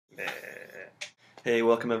Hey,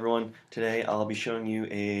 welcome everyone. Today I'll be showing you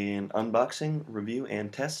an unboxing, review,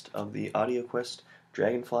 and test of the Audioquest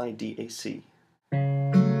Dragonfly DAC.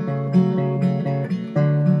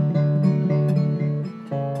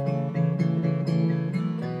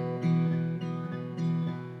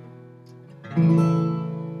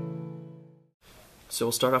 So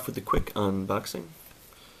we'll start off with a quick unboxing.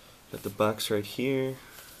 Got the box right here.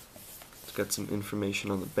 It's got some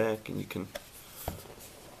information on the back, and you can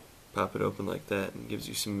pop it open like that, and it gives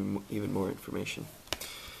you some even more information.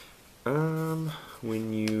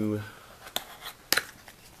 When you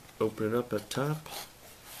open it up at top,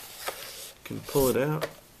 you can pull it out,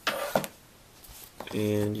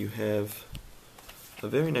 and you have a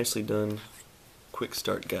very nicely done quick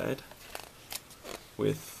start guide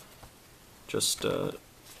with just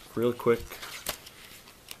real quick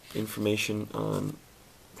information on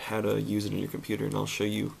how to use it in your computer, and I'll show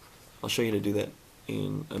you how to do that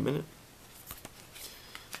in a minute.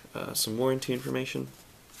 Some warranty information,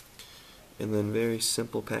 and then very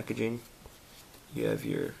simple packaging. You have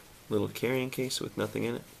your little carrying case with nothing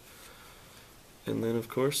in it, and then of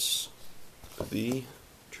course the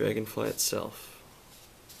Dragonfly itself.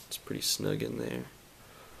 It's pretty snug in there.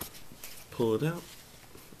 Pull it out,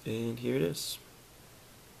 and here it is.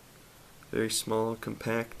 Very small,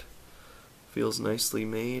 compact, feels nicely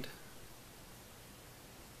made.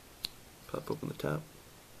 Pop open the top.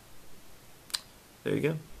 There you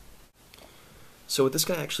go. So what this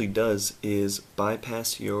guy actually does is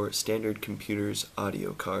bypass your standard computer's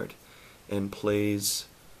audio card and plays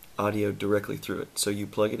audio directly through it. So you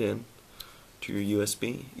plug it in to your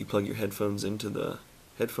USB, you plug your headphones into the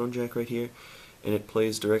headphone jack right here, and it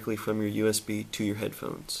plays directly from your USB to your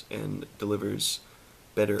headphones and delivers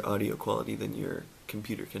better audio quality than your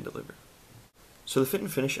computer can deliver. So the fit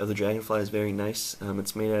and finish of the Dragonfly is very nice.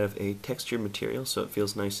 It's made out of a textured material, so it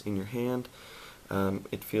feels nice in your hand.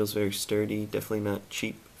 It feels very sturdy, definitely not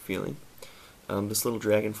cheap feeling. This little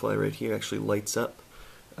Dragonfly right here actually lights up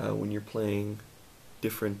when you're playing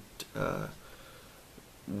different,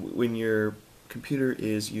 when your computer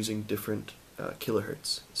is using different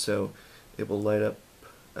kilohertz. So it will light up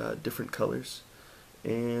different colors,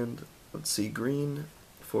 and let's see, green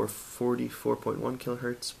for 44.1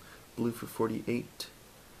 kilohertz, blue for 48,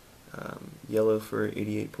 yellow for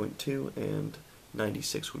 88.2, and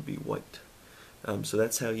 96 would be white. So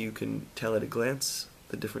that's how you can tell at a glance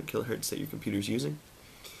the different kilohertz that your computer's using.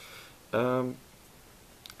 I've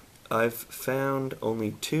found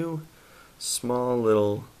only two small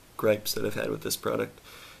little gripes that I've had with this product,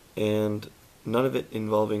 and none of it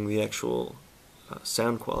involving the actual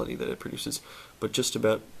sound quality that it produces, but just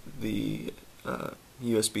about the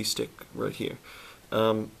USB stick right here.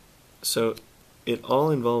 So it all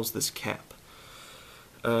involves this cap.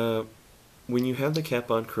 When you have the cap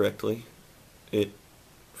on correctly, it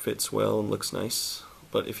fits well and looks nice,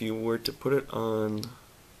 but if you were to put it on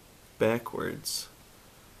backwards,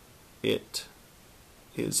 it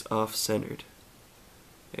is off-centered,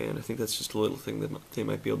 and I think that's just a little thing that they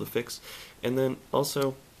might be able to fix. And then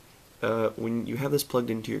also, when you have this plugged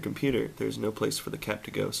into your computer, there's no place for the cap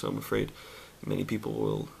to go, so I'm afraid many people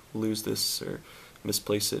will lose this or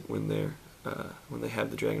misplace it when they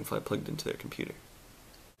have the Dragonfly plugged into their computer.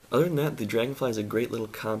 Other than that, the Dragonfly is a great little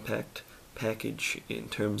compact package in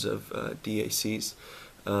terms of DACs.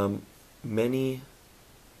 Many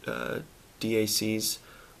DACs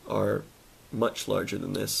are much larger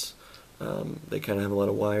than this. They kind of have a lot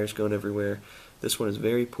of wires going everywhere. This one is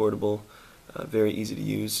very portable, very easy to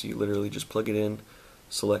use. You literally just plug it in,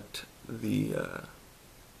 select it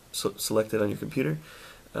on your computer,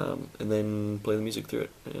 and then play the music through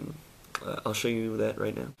it. And I'll show you that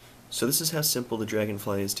right now. So this is how simple the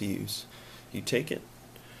Dragonfly is to use. You take it,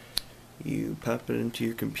 you pop it into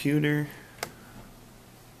your computer,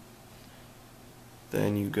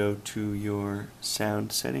 then you go to your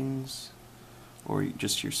sound settings, or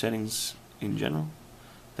just your settings in general.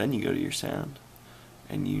 Then you go to your sound,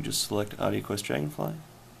 and you just select Audioquest Dragonfly,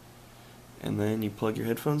 and then you plug your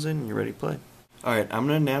headphones in and you're ready to play. Alright, I'm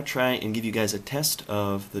going to now try and give you guys a test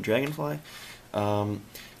of the Dragonfly.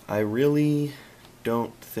 I really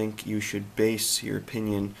don't think you should base your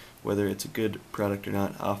opinion whether it's a good product or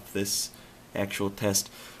not off this actual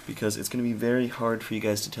test, because it's going to be very hard for you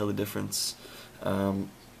guys to tell the difference.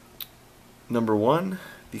 Number one,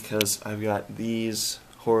 because I've got these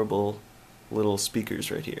horrible little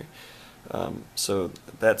speakers right here. So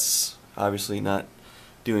that's obviously not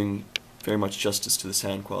doing very much justice to the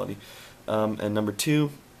sound quality. And number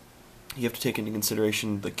two, you have to take into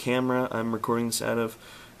consideration the camera I'm recording this out of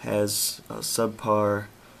has a subpar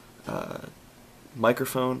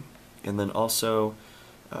microphone, and then also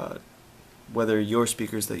whether your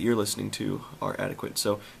speakers that you're listening to are adequate.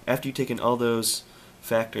 So after you've taken all those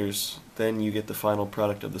factors, then you get the final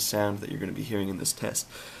product of the sound that you're going to be hearing in this test.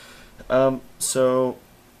 So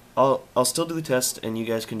I'll still do the test, and you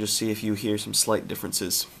guys can just see if you hear some slight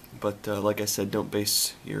differences. But like I said, don't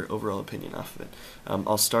base your overall opinion off of it.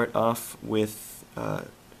 I'll start off with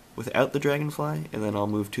without the Dragonfly, and then I'll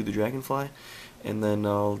move to the Dragonfly, and then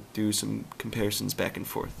I'll do some comparisons back and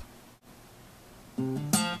forth.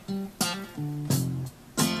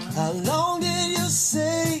 How long did you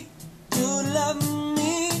say you love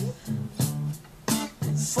me?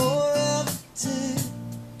 Forever take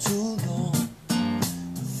too long.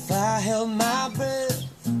 If I held my breath,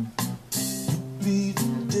 you'd be the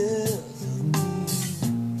death of me.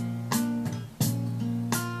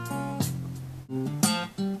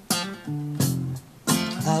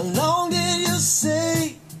 How long did you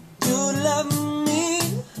say you love me?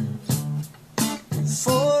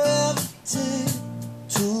 Forever take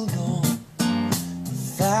too long.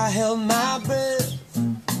 If I held my breath,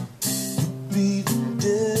 you'd be the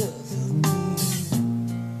death of me.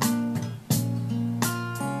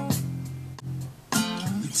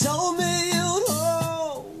 You told me you'd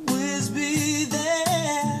always be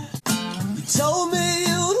there. You told me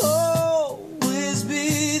you'd always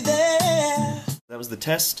be there. That was the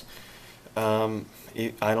test.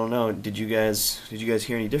 I don't know. Did you guys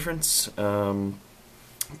hear any difference?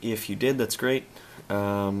 If you did, that's great. I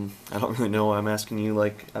don't really know why I'm asking you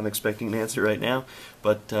like I'm expecting an answer right now,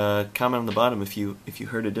 but comment on the bottom if you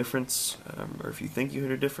heard a difference, or if you think you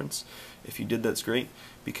heard a difference. If you did, that's great,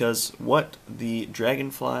 because what the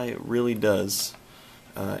Dragonfly really does,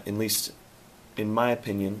 at least in my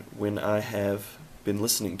opinion, when I have been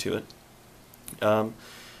listening to it,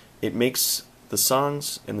 it makes the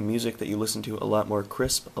songs and the music that you listen to a lot more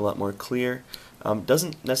crisp, a lot more clear.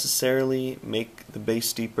 Doesn't necessarily make the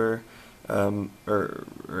bass deeper or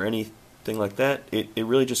anything like that. It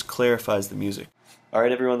really just clarifies the music.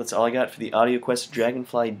 Alright everyone, that's all I got for the Audioquest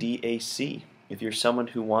Dragonfly DAC. If you're someone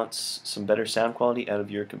who wants some better sound quality out of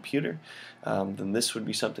your computer, then this would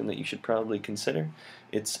be something that you should probably consider.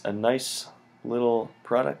 It's a nice little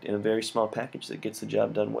product in a very small package that gets the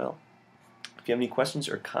job done well. If you have any questions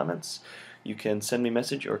or comments, you can send me a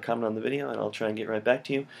message or comment on the video, and I'll try and get right back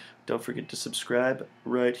to you. Don't forget to subscribe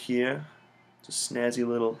right here. It's a snazzy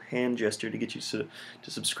little hand gesture to get you to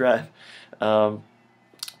subscribe.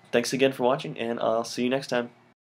 Thanks again for watching, and I'll see you next time.